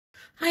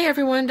Hi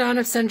everyone, Dawn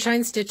of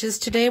Sunshine Stitches.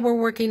 Today we're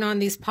working on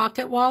these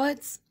pocket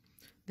wallets.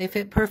 They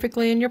fit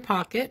perfectly in your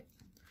pocket.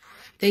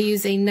 They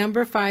use a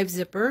number 5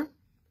 zipper.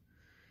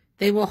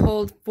 They will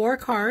hold 4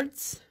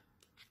 cards.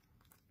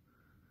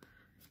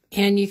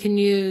 And you can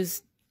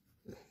use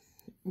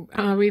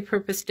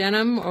repurposed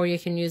denim or you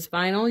can use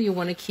vinyl. You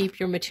want to keep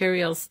your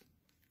materials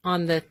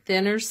on the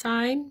thinner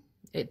side.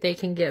 They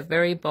can get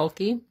very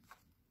bulky.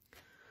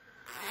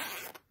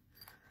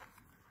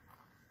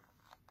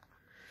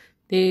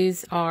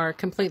 These are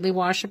completely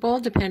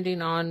washable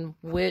depending on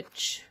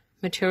which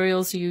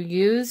materials you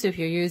use. If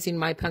you're using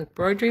My Punk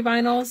Embroidery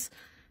vinyls,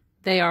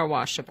 they are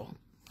washable.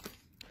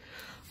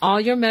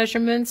 All your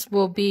measurements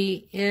will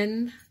be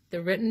in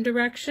the written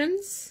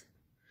directions.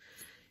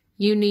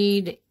 You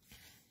need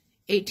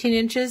 18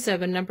 inches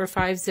of a number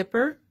 5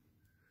 zipper,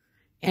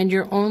 and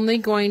you're only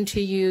going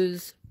to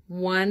use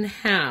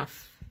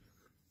 1/2.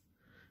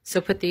 So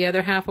put the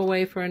other half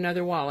away for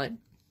another wallet.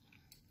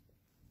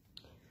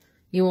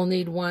 You will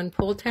need 1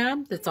 pull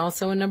tab that's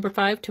also a number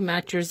 5 to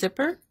match your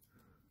zipper.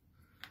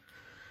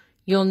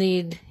 You'll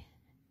need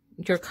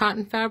your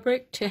cotton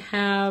fabric to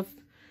have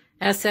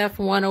SF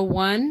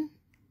 101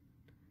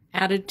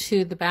 added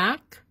to the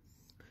back.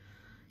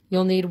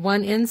 You'll need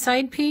 1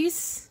 inside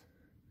piece,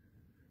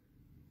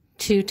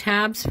 2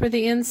 tabs for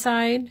the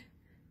inside,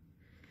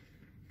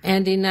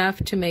 and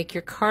enough to make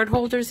your card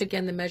holders.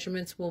 Again, the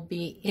measurements will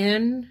be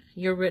in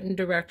your written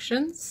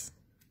directions.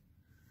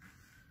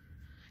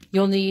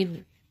 You'll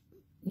need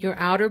your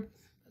outer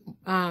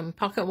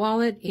pocket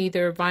wallet,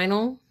 either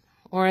vinyl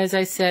or, as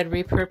I said,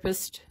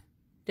 repurposed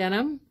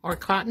denim or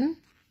cotton.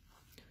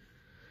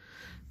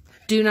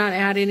 Do not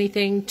add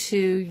anything to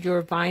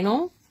your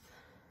vinyl.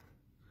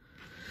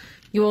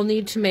 You will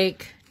need to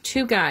make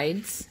 2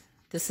 guides.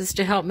 This is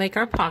to help make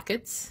our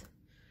pockets,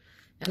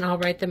 and I'll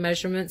write the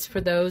measurements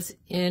for those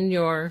in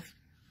your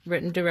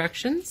written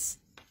directions.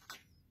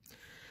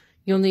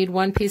 You'll need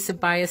 1 piece of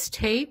bias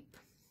tape.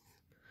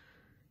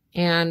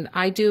 And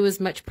I do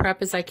as much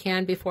prep as I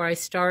can before I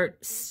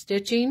start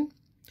stitching.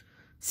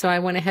 So I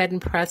went ahead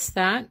and pressed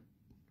that.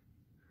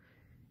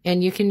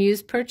 And you can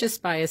use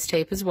purchased bias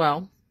tape as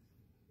well.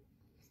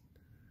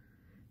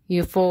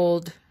 You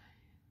fold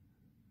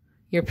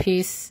your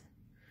piece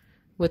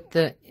with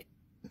the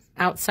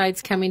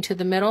outsides coming to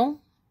the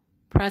middle,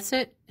 press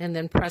it, and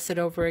then press it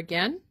over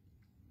again.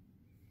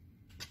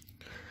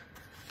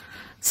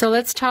 So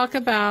let's talk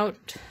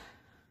about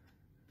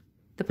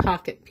the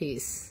pocket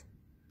piece,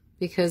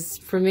 because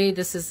for me,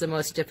 this is the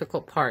most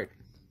difficult part.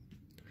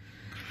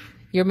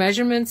 Your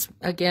measurements,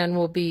 again,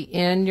 will be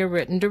in your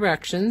written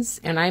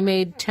directions, and I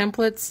made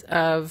templates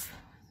of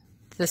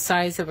the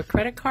size of a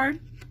credit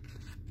card,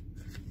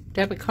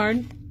 debit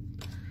card.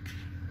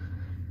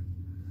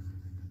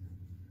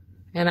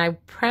 And I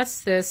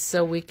press this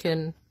so we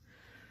can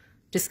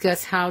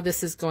discuss how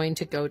this is going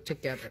to go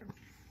together.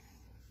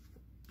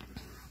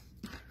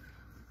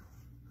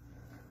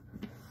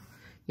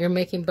 You're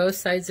making both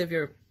sides of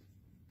your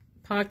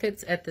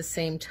pockets at the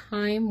same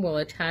time. We'll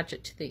attach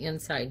it to the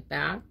inside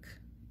back.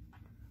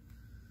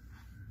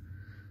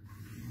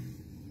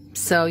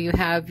 So you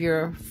have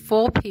your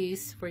full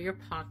piece for your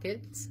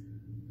pockets.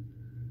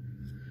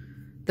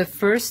 The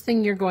first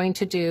thing you're going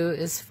to do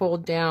is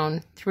fold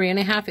down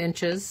 3.5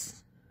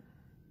 inches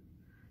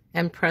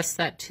and press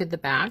that to the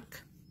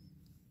back.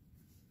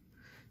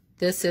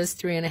 This is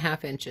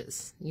 3.5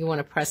 inches. You want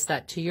to press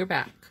that to your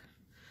back.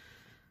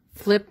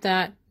 Flip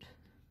that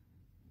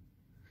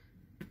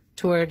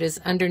to where it is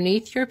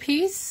underneath your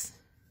piece.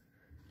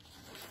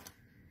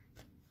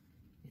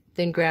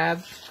 Then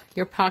grab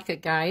your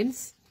pocket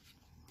guides.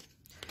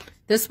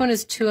 This one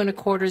is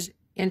 2.25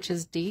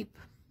 inches deep.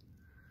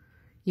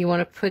 You want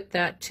to put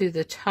that to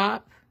the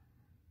top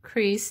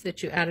crease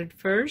that you added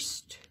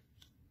first.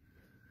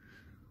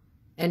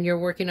 And you're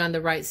working on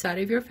the right side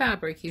of your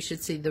fabric. You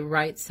should see the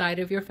right side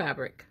of your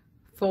fabric.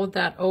 Fold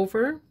that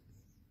over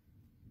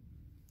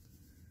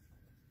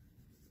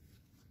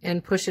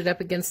and push it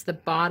up against the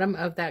bottom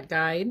of that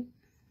guide.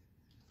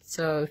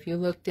 So if you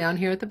look down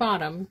here at the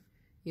bottom,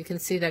 you can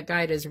see that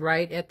guide is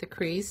right at the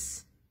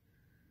crease.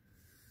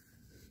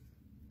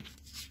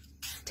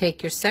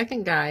 Take your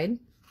second guide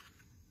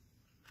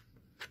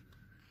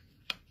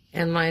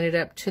and line it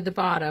up to the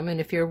bottom, and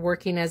if you're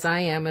working as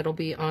I am, it'll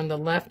be on the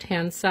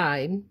left-hand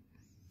side.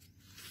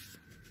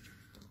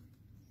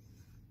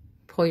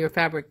 Pull your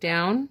fabric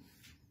down,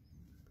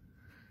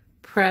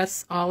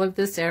 press all of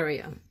this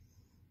area.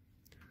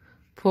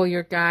 Pull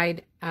your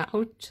guide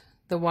out,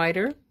 the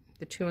wider,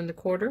 the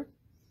 2.25.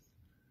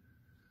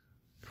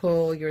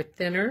 Pull your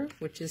thinner,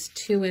 which is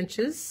 2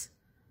 inches.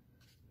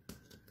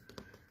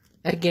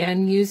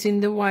 Again, using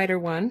the wider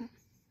one.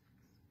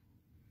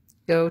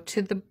 Go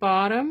to the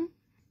bottom.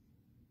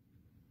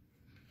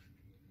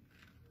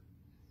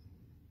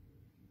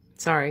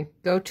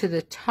 Go to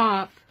the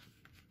top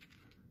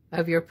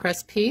of your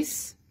press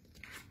piece.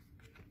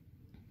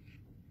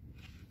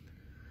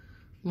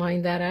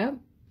 Line that up.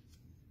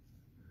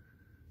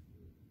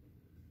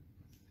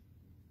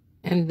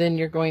 And then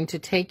you're going to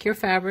take your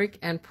fabric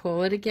and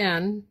pull it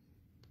again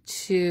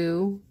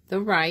to the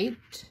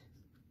right.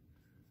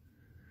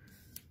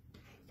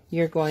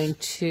 You're going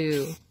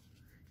to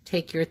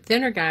take your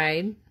thinner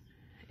guide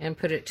and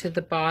put it to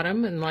the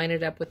bottom and line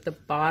it up with the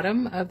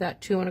bottom of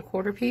that 2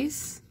 1/4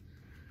 piece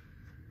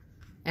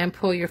and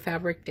pull your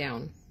fabric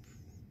down.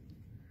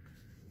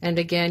 And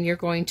again, you're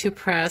going to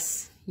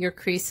press your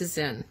creases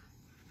in.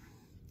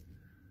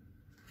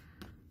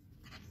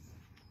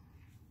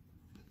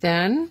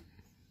 Then,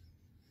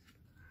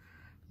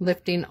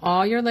 lifting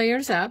all your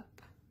layers up,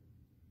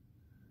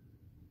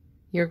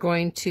 you're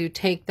going to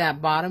take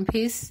that bottom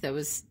piece that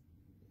was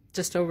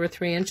just over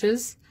 3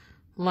 inches,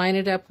 line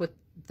it up with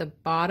the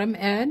bottom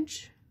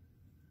edge,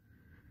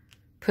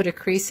 put a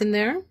crease in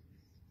there,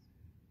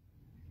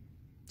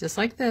 just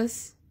like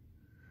this.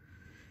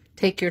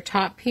 Take your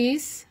top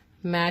piece,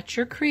 match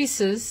your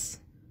creases,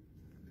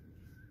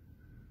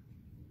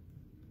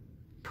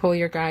 pull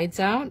your guides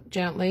out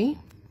gently,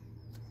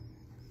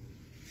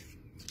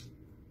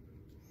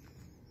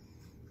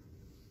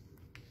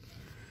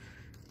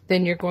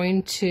 then you're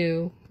going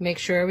to make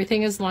sure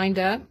everything is lined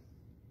up.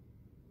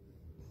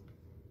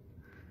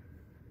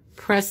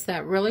 Press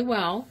that really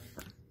well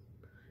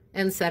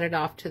and set it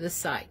off to the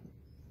side.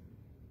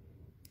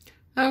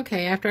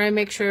 Okay, after I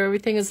make sure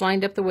everything is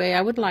lined up the way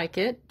I would like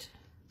it,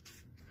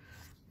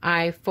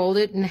 I fold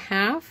it in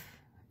half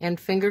and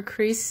finger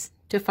crease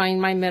to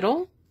find my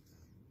middle.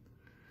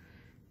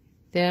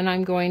 Then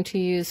I'm going to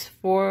use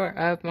 4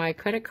 of my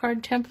credit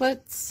card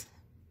templates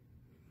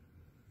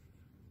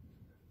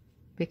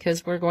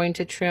because we're going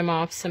to trim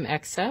off some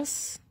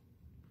excess.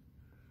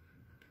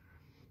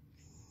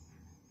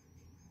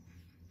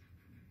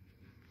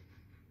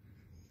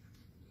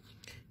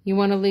 You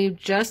want to leave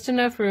just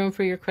enough room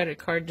for your credit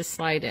card to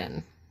slide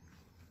in.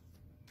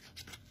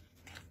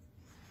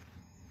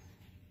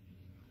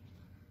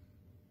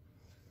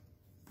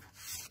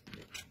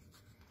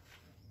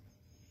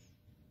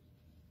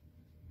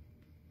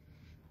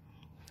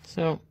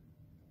 So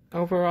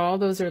overall,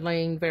 those are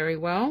laying very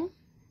well.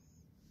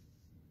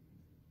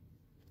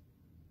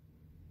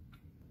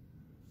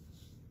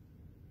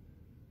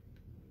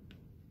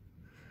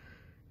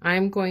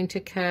 I'm going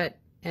to cut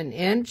 1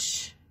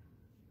 inch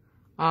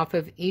off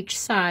of each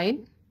side,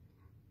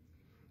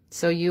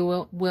 so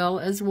you will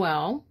as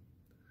well.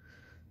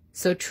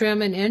 So trim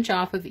 1 inch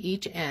off of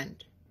each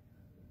end.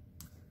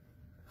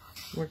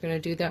 We're going to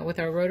do that with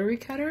our rotary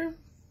cutter.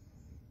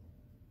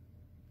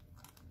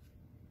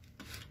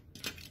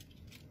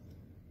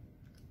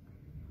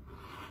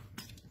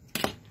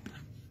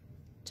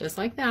 Just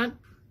like that.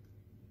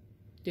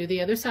 Do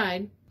the other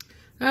side.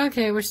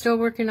 Okay, we're still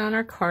working on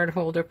our card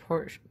holder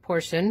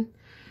portion,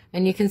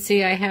 and you can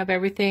see I have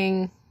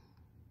everything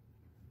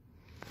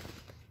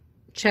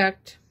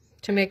checked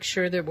to make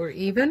sure that we're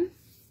even.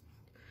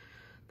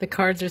 The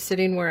cards are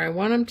sitting where I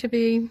want them to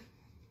be.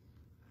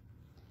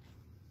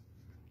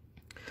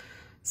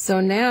 So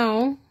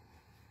now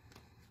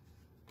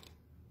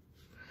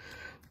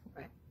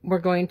we're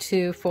going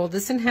to fold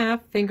this in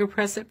half, finger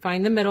press it,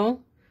 find the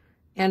middle,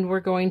 and we're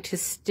going to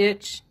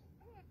stitch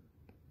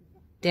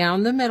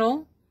down the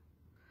middle,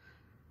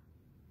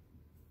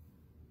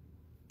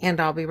 and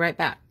I'll be right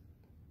back.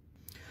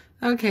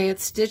 Okay,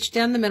 it's stitched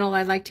down the middle.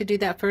 I like to do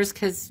that first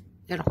because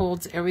it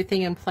holds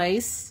everything in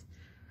place.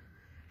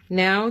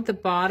 Now the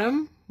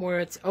bottom where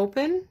it's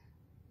open,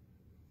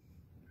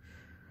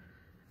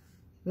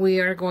 we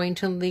are going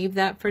to leave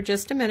that for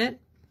just a minute.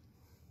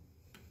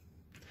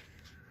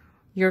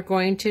 You're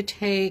going to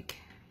take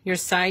your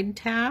side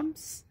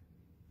tabs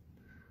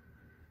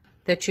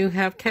that you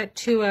have cut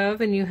 2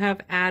 of, and you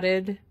have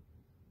added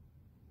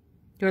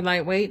your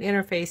lightweight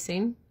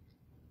interfacing.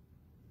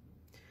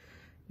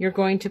 You're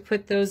going to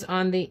put those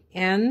on the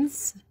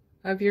ends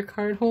of your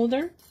card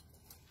holder.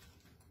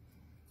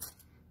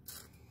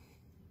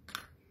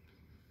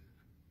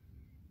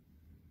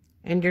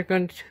 And you're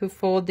going to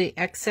fold the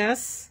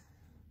excess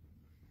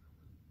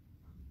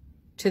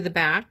to the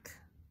back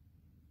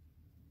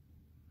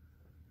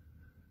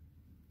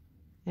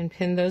and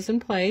pin those in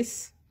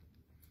place.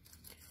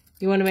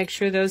 You want to make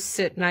sure those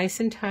sit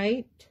nice and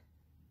tight,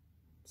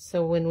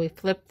 so when we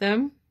flip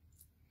them,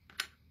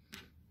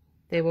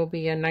 they will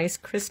be a nice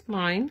crisp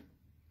line.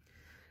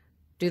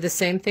 Do the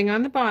same thing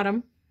on the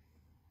bottom.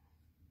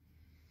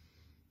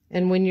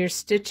 And when you're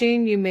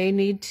stitching, you may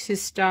need to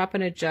stop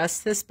and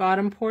adjust this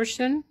bottom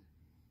portion.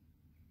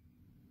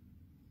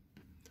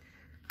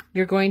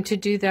 You're going to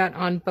do that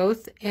on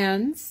both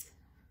ends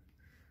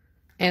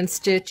and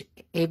stitch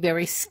a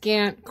very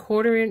scant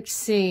 1/4 inch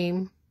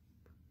seam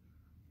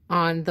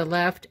on the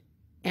left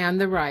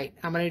and the right.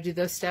 I'm going to do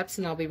those steps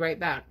and I'll be right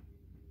back.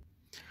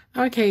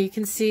 Okay, you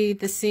can see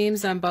the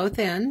seams on both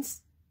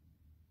ends.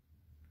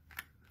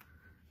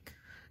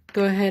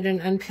 Go ahead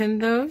and unpin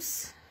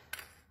those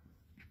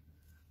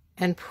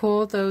and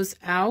pull those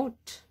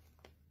out.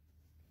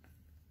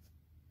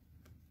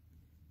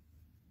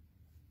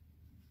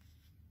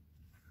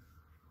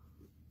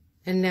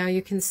 And now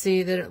you can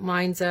see that it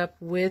lines up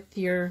with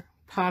your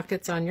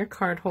pockets on your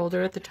card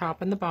holder at the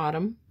top and the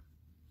bottom.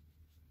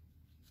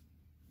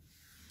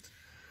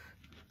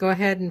 Go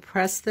ahead and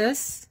press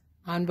this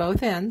on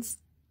both ends.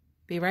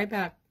 Be right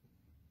back.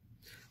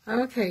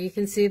 Okay, you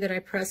can see that I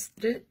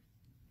pressed it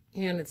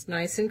and it's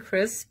nice and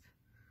crisp.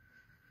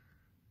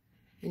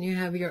 And you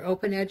have your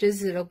open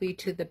edges. It'll be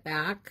to the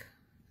back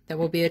that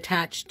will be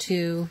attached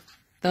to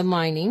the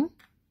lining.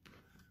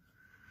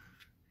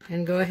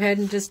 And go ahead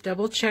and just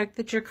double check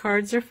that your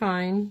cards are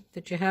fine,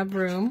 that you have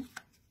room.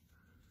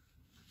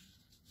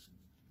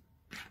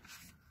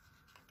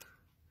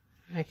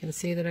 I can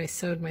see that I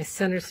sewed my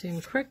center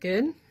seam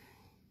crooked.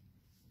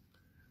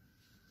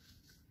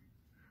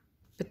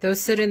 But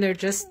those sit in there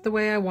just the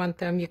way I want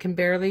them. You can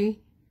barely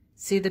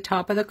see the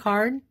top of the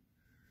card.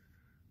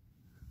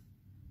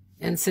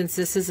 And since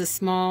this is a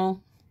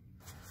small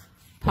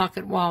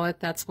pocket wallet,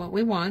 that's what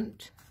we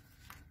want.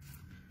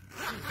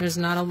 There's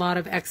not a lot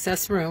of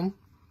excess room.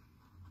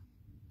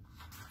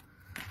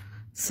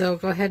 So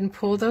go ahead and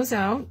pull those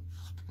out.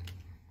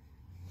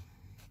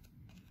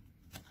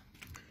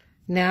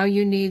 Now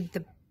you need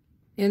the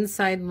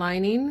inside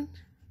lining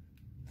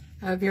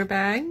of your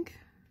bag.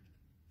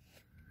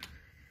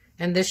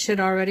 And this should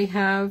already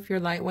have your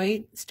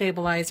lightweight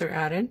stabilizer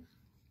added.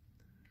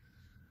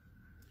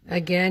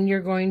 Again, you're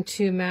going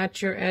to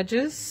match your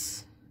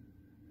edges.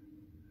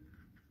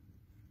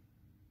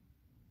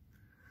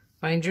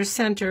 Find your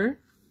center.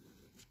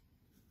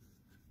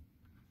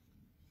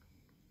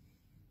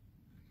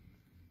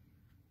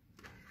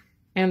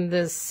 And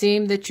the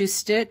seam that you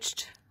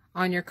stitched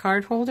on your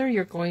card holder,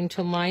 you're going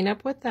to line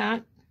up with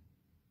that.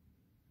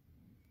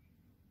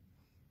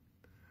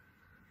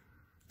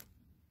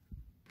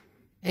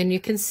 And you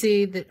can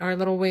see that our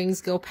little wings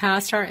go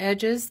past our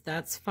edges.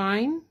 That's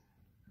fine,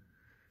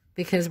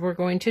 because we're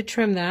going to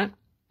trim that.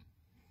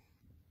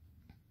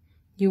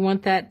 You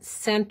want that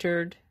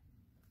centered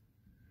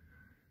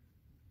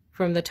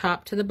from the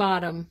top to the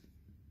bottom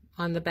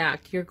on the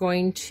back. You're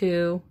going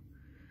to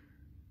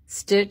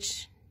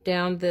stitch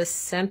down this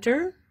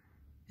center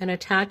and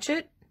attach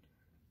it.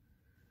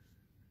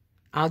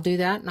 I'll do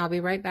that and I'll be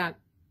right back.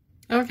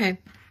 Okay,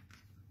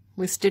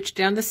 we stitched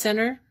down the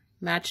center,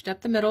 matched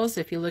up the middles.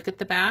 If you look at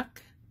the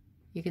back,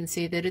 you can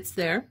see that it's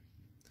there.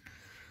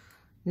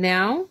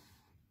 Now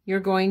you're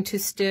going to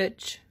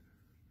stitch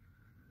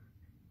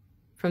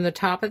from the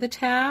top of the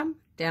tab,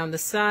 down the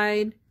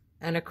side,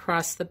 and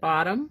across the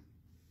bottom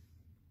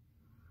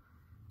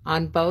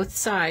on both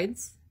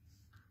sides.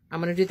 I'm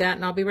going to do that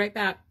and I'll be right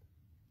back.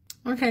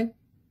 Okay.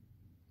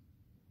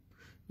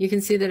 You can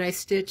see that I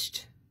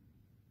stitched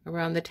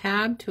around the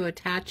tab to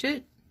attach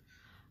it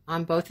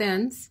on both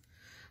ends.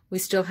 We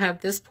still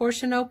have this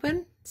portion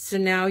open, so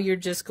now you're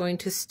just going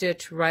to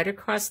stitch right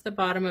across the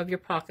bottom of your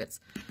pockets.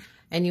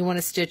 And you want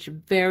to stitch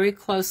very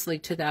closely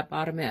to that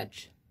bottom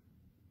edge.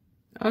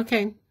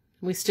 Okay,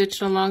 we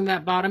stitched along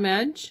that bottom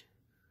edge,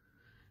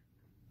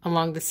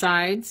 along the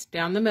sides,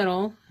 down the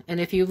middle,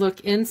 and if you look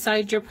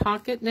inside your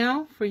pocket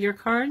now for your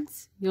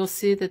cards, you'll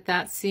see that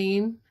that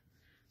seam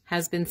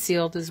has been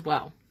sealed as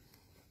well.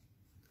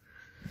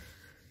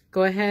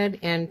 Go ahead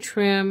and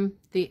trim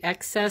the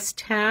excess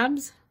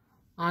tabs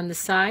on the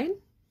side.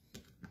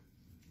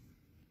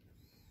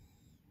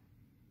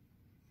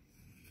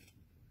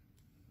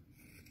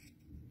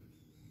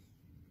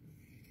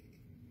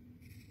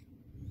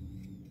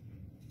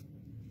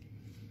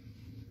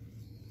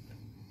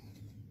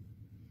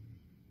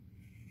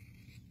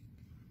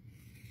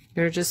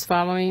 You're just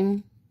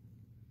following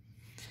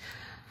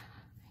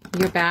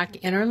your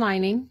back inner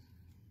lining.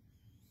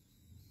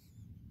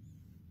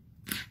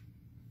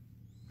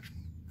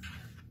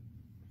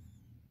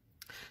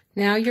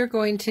 Now you're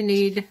going to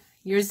need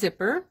your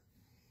zipper,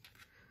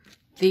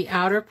 the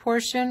outer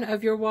portion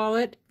of your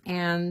wallet,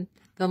 and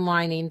the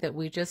lining that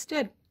we just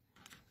did.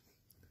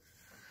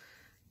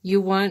 You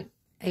want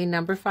a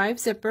number 5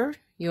 zipper.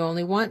 You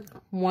only want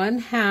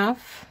 1/2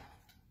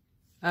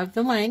 of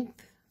the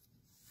length.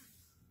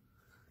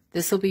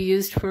 This will be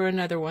used for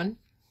another one.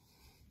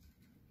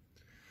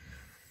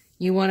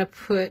 You want to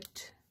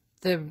put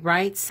the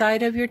right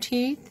side of your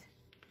teeth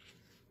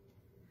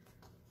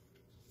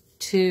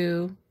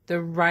to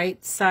the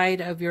right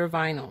side of your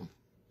vinyl.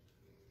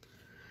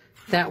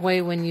 That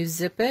way when you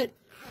zip it,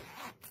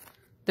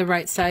 the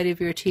right side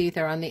of your teeth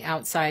are on the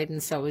outside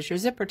and so is your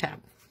zipper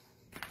tab.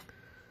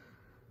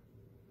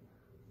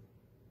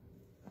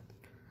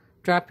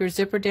 Drop your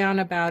zipper down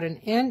about 1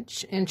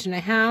 inch, 1.5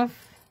 inches,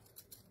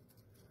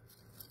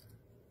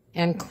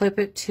 and clip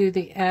it to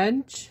the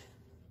edge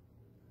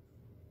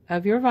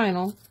of your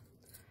vinyl.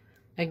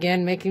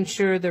 Again, making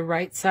sure the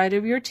right side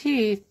of your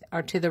teeth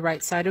are to the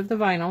right side of the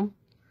vinyl.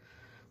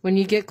 When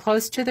you get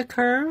close to the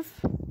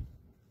curve,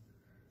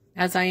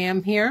 as I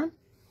am here,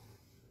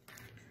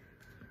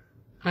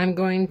 I'm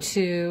going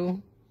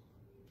to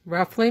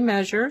roughly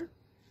measure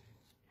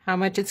how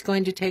much it's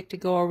going to take to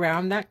go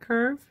around that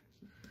curve.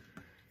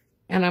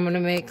 And I'm going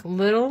to make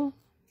little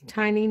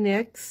tiny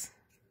nicks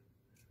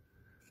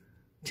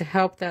to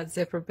help that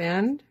zipper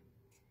bend.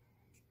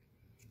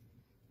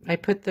 I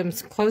put them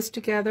close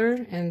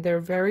together and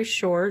they're very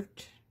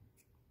short,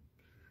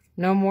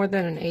 no more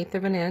than 1/8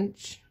 of an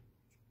inch.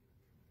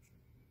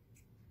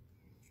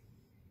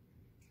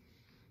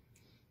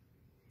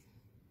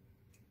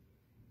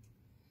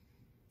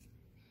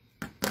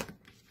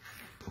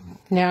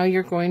 Now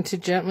you're going to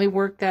gently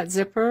work that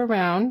zipper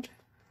around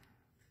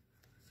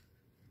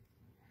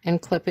and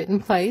clip it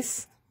in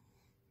place.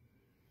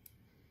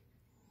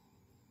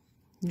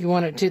 You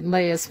want it to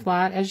lay as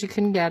flat as you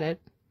can get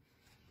it.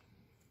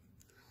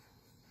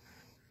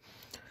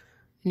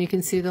 And you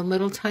can see the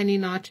little tiny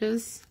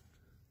notches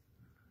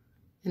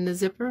in the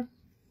zipper.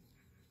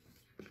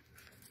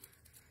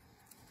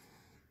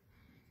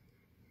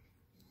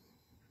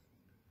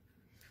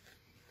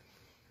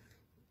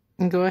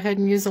 And go ahead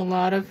and use a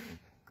lot of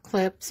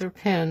clips or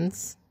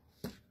pins.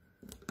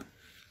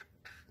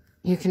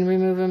 You can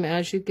remove them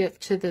as you get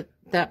to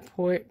that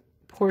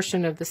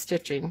portion of the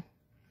stitching.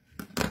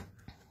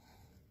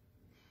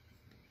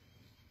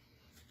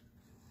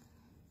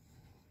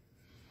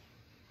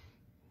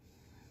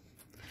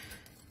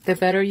 The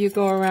better you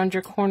go around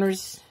your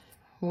corners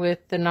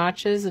with the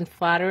notches and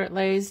flatter it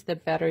lays, the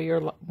better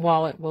your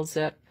wallet will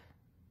zip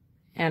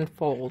and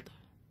fold.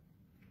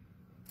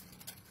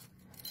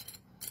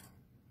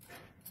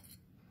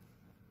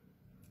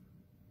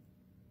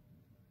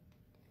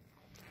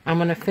 I'm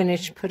going to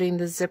finish putting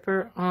the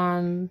zipper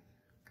on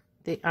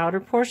the outer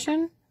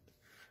portion,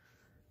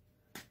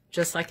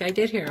 just like I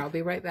did here. I'll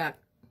be right back.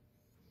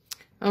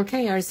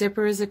 Okay, our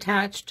zipper is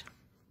attached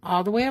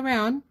all the way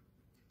around.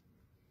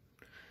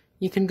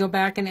 You can go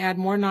back and add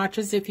more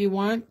notches if you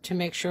want to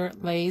make sure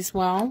it lays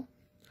well.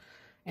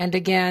 And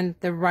again,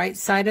 the right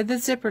side of the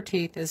zipper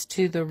teeth is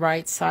to the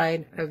right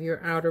side of your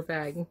outer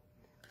bag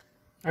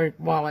or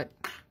wallet.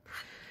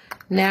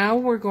 Now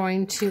we're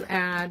going to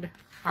add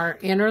our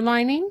inner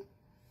lining,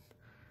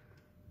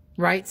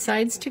 right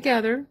sides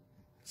together.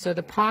 So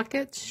the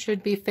pockets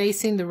should be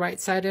facing the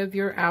right side of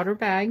your outer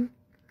bag.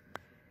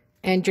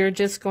 And you're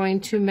just going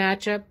to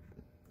match up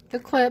the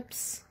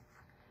clips.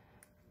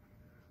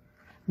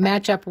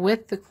 Match up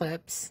with the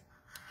clips,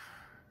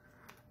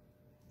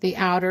 the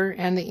outer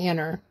and the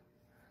inner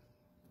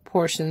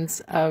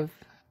portions of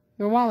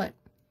your wallet.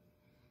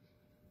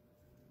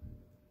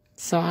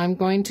 So I'm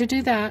going to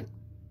do that,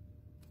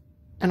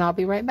 and I'll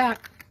be right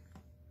back.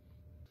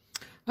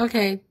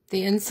 Okay,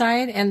 the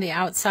inside and the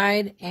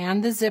outside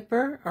and the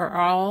zipper are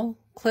all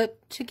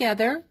clipped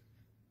together,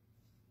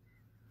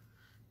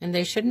 and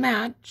they should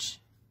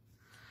match.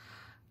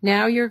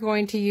 Now you're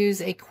going to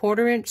use a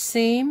 1/4 inch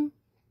seam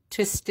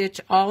to stitch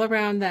all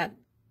around that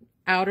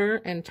outer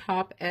and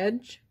top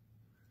edge.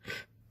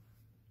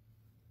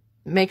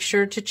 Make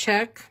sure to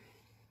check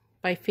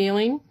by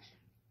feeling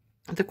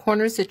the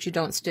corners that you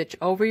don't stitch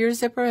over your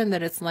zipper and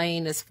that it's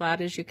laying as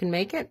flat as you can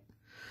make it.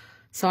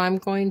 So I'm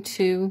going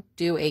to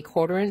do a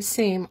 1/4 inch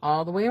seam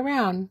all the way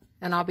around,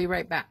 and I'll be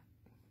right back.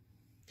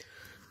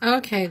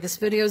 Okay, this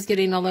video is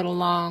getting a little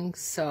long,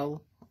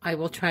 so I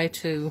will try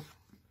to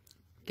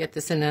get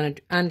this in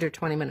under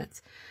 20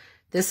 minutes.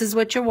 This is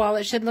what your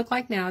wallet should look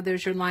like now.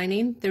 There's your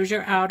lining, there's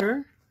your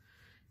outer,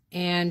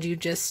 and you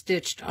just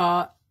stitched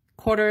a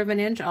 1/4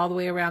 inch all the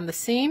way around the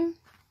seam.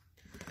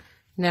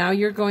 Now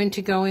you're going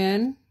to go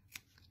in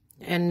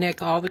and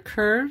nick all the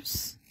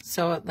curves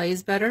so it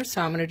lays better.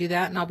 So I'm going to do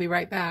that, and I'll be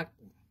right back.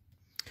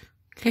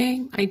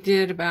 Okay, I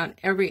did about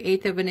every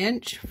 1/8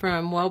 inch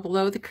from well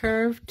below the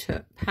curve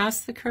to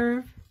past the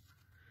curve.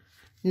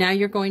 Now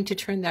you're going to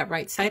turn that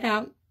right side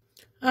out.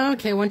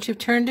 Okay, once you've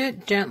turned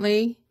it,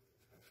 gently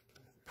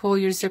pull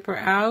your zipper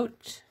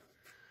out,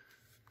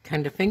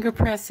 kind of finger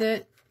press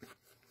it.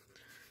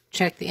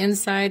 Check the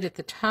inside at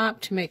the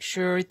top to make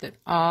sure that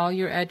all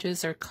your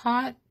edges are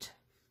caught.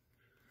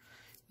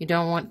 You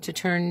don't want to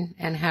turn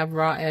and have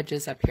raw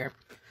edges up here.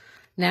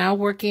 Now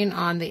working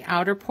on the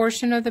outer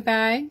portion of the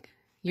bag,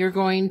 you're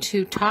going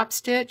to top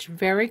stitch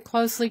very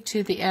closely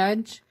to the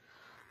edge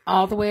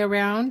all the way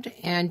around,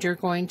 and you're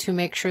going to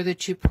make sure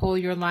that you pull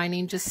your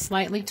lining just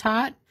slightly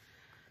taut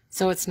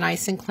so it's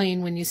nice and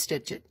clean when you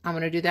stitch it. I'm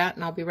going to do that,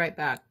 and I'll be right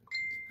back.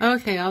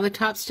 Okay, all the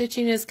top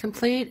stitching is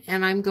complete,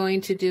 and I'm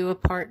going to do a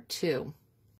part 2.